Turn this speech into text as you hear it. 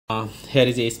Here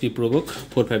is a HP Probook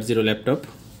 450 laptop.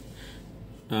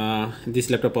 This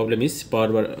laptop problem is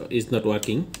power is not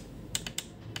working.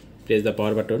 Press the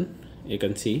power button. You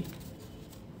can see.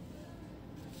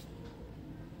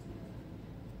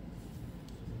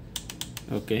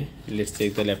 Okay, let's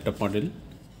check the laptop model.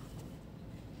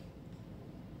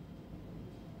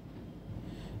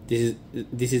 This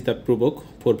is the Probook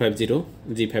 450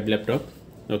 G5 laptop.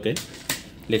 Okay,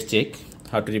 let's check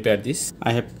how to repair this.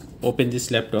 I have opened this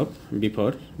laptop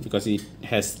before because it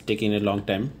has taken a long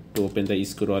time to open the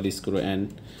screw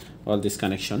and all this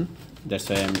connection. That's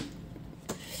why I'm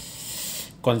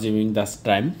consuming this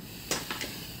time.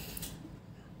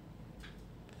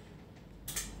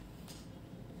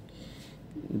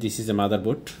 This is a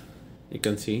motherboard. You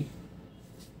can see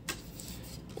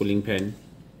cooling fan.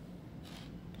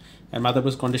 And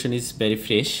motherboard's condition is very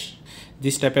fresh.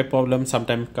 This type of problem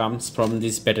sometimes comes from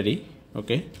this battery.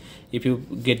 Okay, if you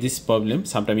get this problem,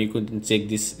 sometime you could check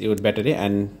this your battery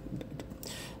and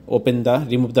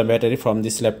remove the battery from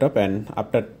this laptop, and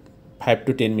after 5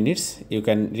 to 10 minutes you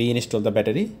can reinstall the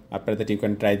battery. After that you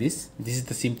can try this. This is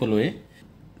the simple way.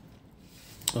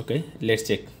 Okay, let's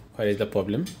check where is the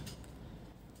problem.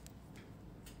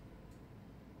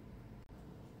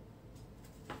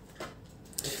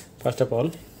 First of all,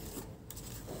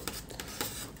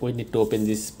 we need to open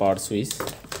this power switch.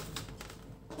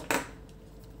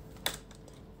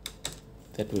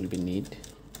 That will be need.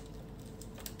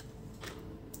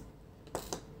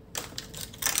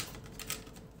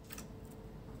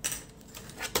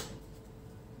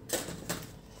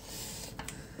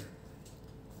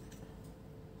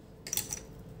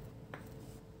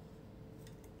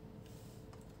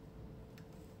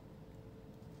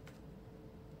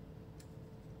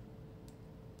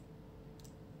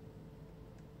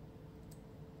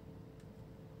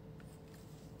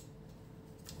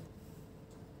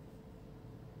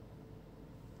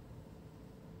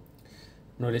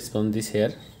 No response this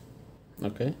here.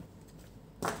 Okay,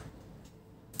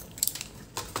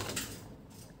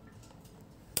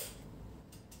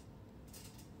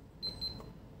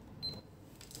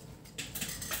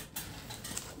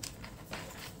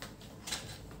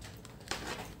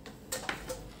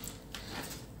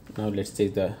 now let's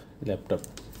take the laptop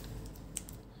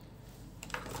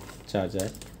charger.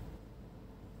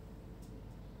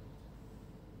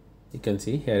 You can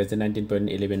see here is a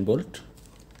 19.11 volt.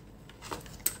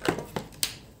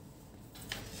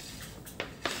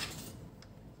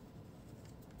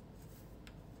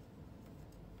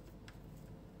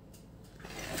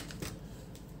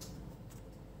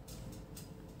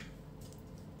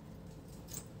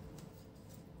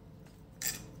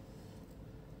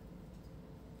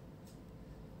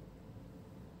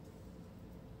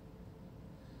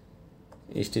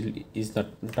 It still is not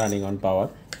turning on power.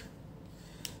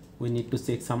 We need to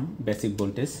check some basic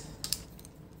voltage.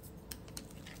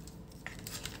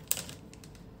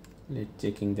 Let's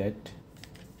checking that.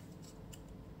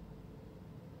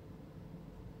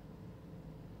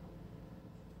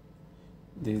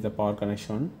 This is the power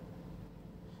connection.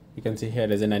 You can see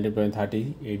here is a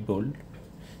 19.38 volt.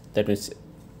 That means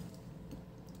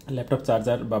laptop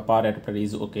charger power adapter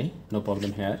is okay, no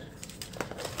problem here.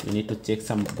 We need to check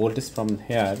some voltage from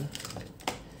here.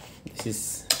 This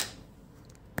is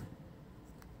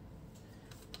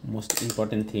most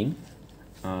important thing.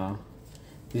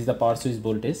 This is the power switch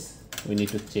voltage. We need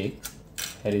to check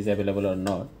here is available or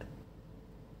not.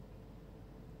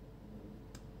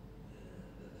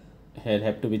 Here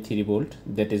have to be 3 volt.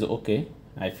 That is okay.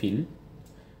 I feel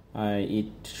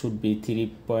it should be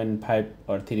 3.5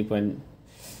 or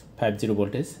 3.50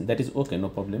 voltage. That is okay, no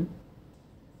problem.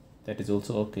 That is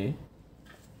also okay.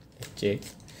 Let's check.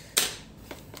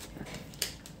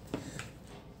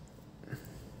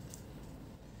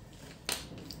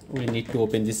 We need to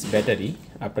open this battery.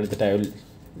 After that I will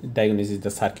diagnose the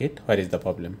circuit. Where is the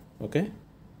problem? Okay,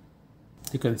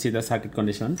 you can see the circuit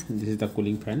condition. This is the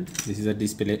cooling fan. This is a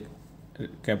display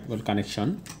cable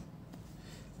connection.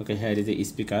 Okay, here is a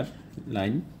speaker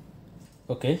line.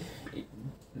 Okay,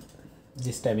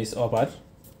 this time is over.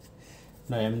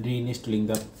 Now I am reinstalling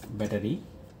the battery.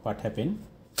 What happened?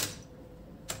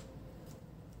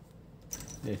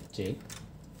 Let's check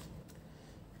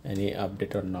any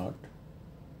update or not.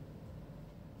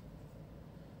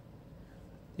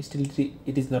 Still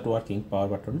it is not working, power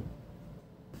button.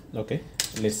 Okay,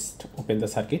 let's open the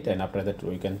circuit and after that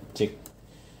we can check.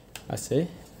 I say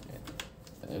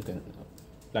you can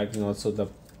plugging also the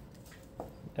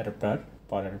adapter,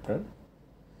 power adapter.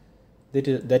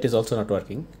 That is also not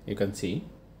working, you can see.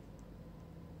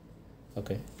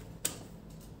 Okay,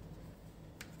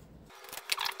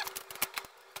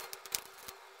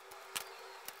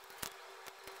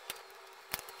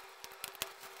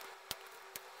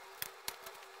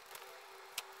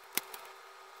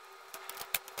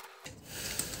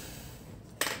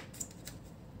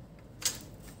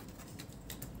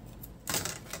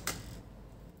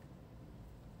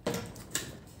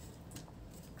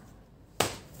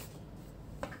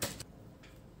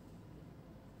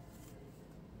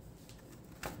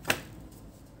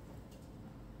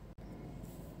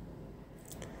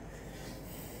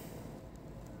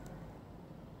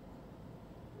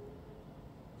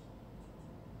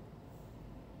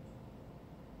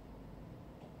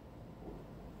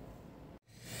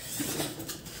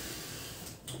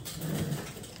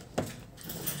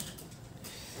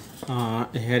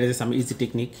 Here is some easy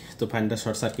technique to find the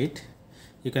short circuit.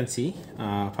 You can see,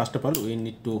 first of all we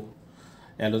need to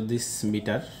allow this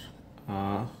meter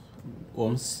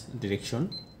ohms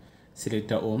direction, select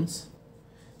the ohms,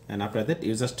 and after that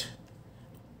you just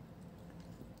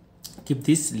keep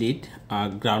this lead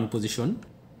ground position.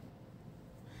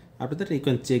 After that you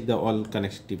can check the all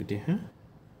connectivity.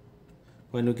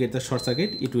 When you get the short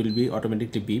circuit, it will be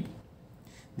automatically beep.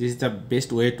 This is the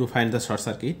best way to find the short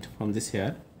circuit. From this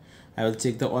here I will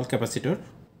check the all capacitor.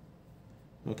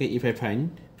 Okay, if I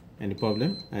find any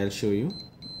problem I will show you.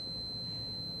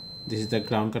 This is the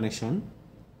ground connection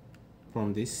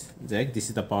from this jack. This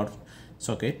is the power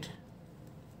socket.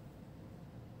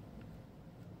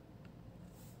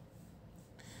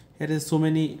 Here is so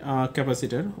many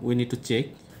capacitor we need to check.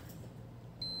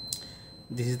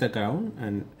 This is the ground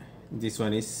and this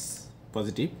one is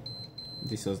positive.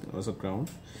 This is also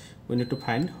ground. We need to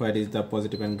find where is the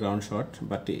positive and ground short,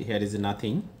 but here is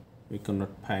nothing. We cannot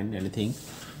find anything.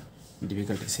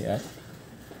 Difficulties here.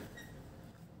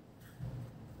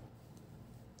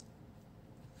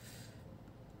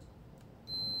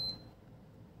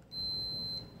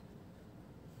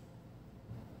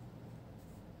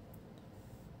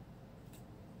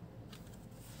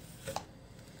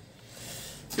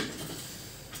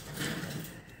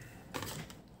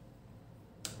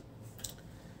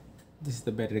 This is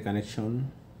the battery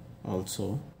connection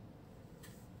also.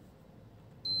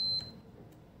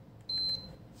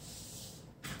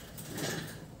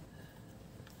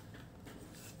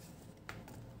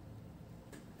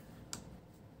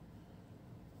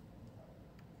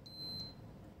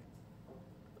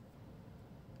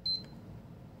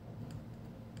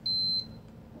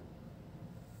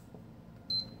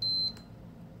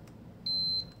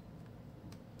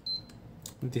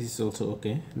 This is also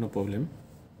okay, no problem.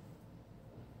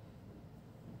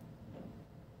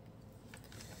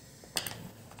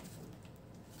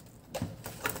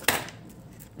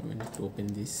 We need to open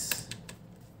this.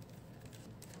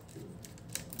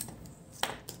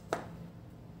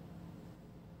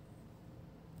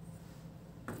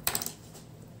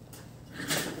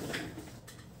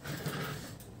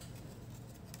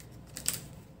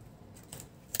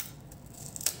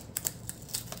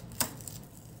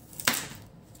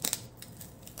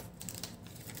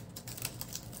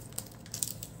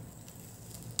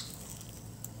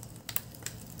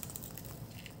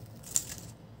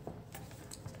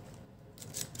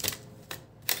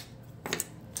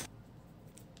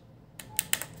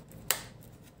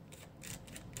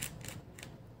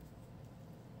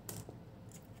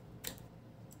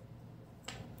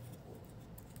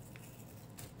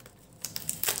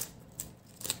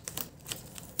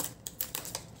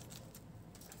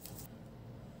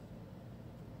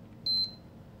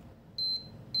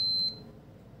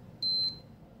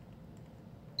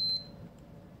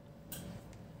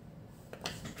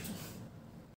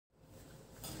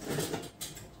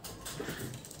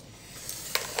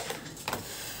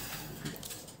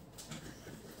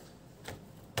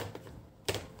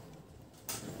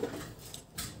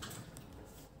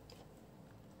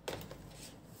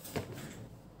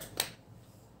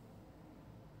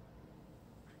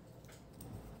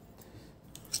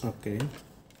 Okay.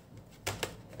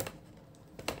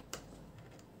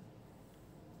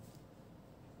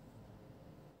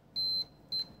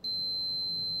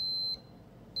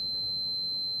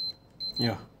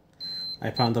 Yeah,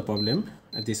 I found the problem.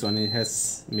 This one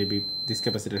has, maybe this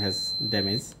capacitor has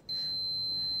damage.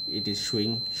 It is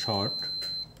showing short.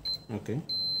 Okay,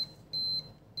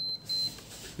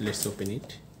 let's open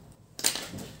it.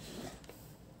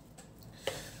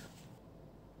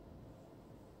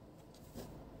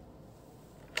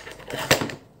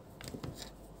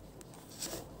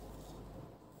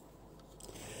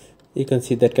 You can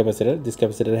see that capacitor. This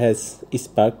capacitor has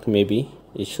spark, maybe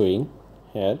is showing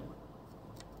here.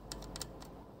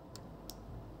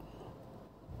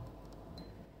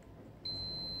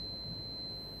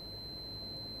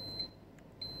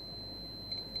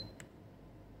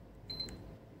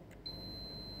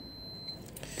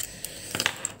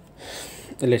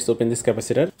 Let's open this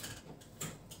capacitor.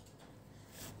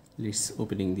 Let's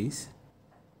opening this.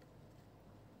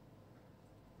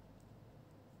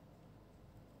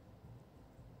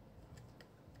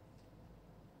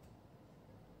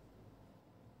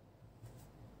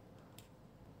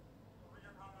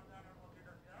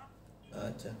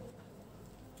 अच्छा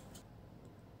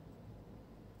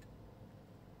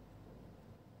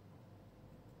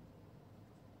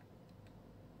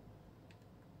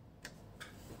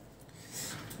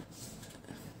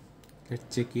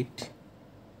let's check it.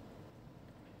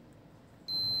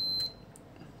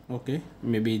 Okay,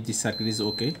 maybe this circuit is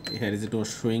okay. Here is it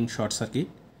was showing short circuit.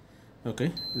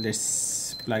 Okay,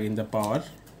 let's plug in the power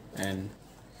and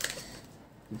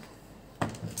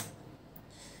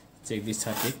check this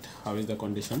circuit. How is the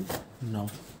condition now?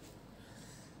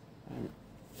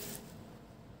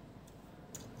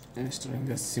 I'm installing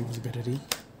the CMOS battery.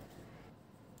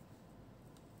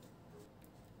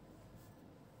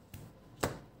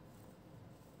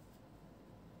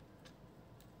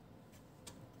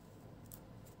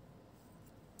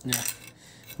 Yeah,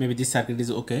 maybe this circuit is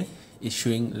okay. It's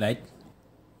showing light,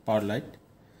 power light,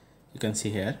 you can see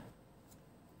here,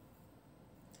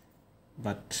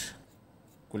 but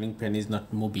cooling fan is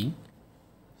not moving.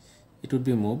 It would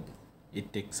be moved,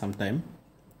 it takes some time.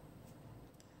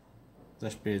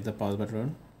 Just press the pause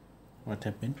button. What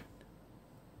happened?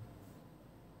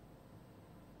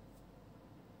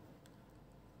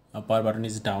 A power button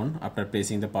is down after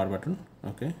pressing the power button.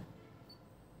 Okay,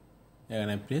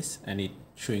 again I press and it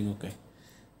showing okay.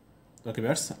 Okay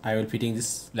viewers, I will fitting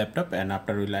this laptop and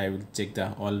after I will check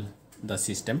the all the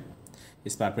system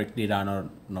is perfectly run or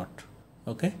not.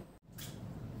 Okay.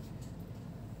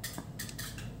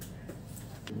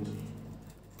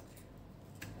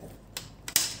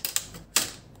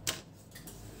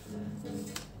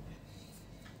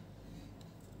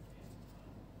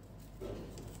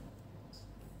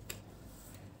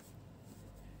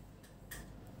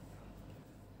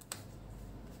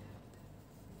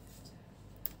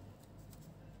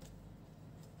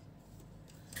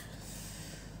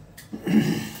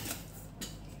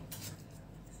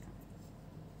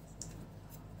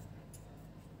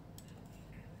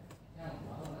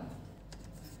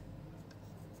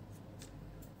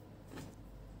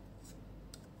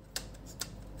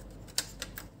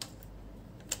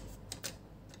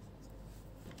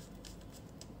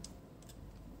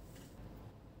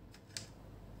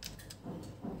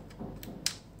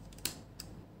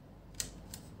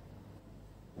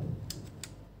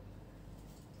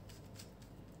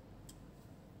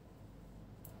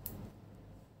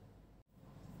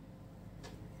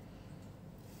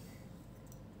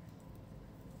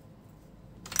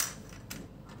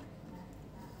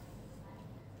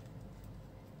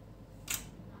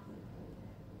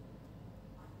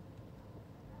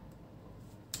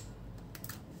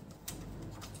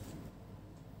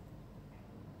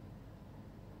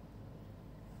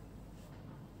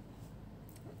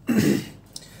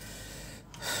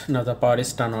 Now the power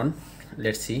is turned on.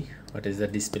 Let's see what is the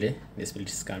display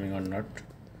is coming or not.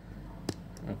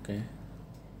 Okay,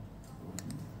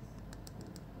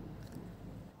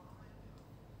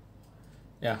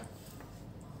 yeah,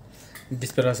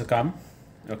 display also come.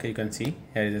 Okay, you can see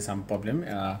here is some problem.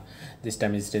 This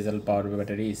time is result power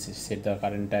battery is set the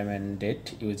current time and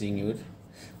date using your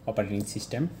operating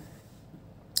system.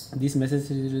 This message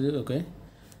is okay.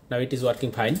 Now it is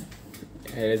working fine.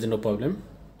 There is no problem.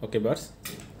 Okay boss.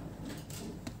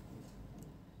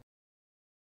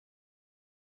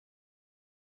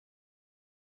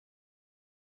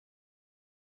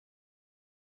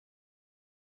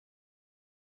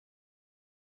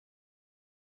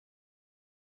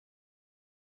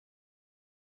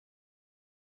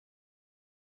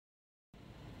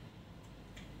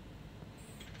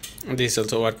 This is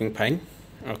also working fine.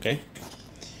 Okay,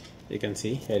 you can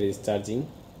see here is charging.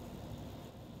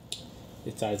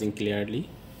 It's charging clearly.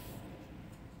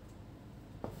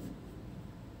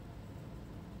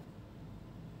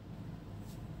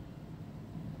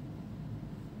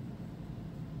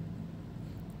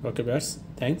 Okay viewers,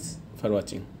 thanks for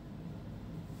watching.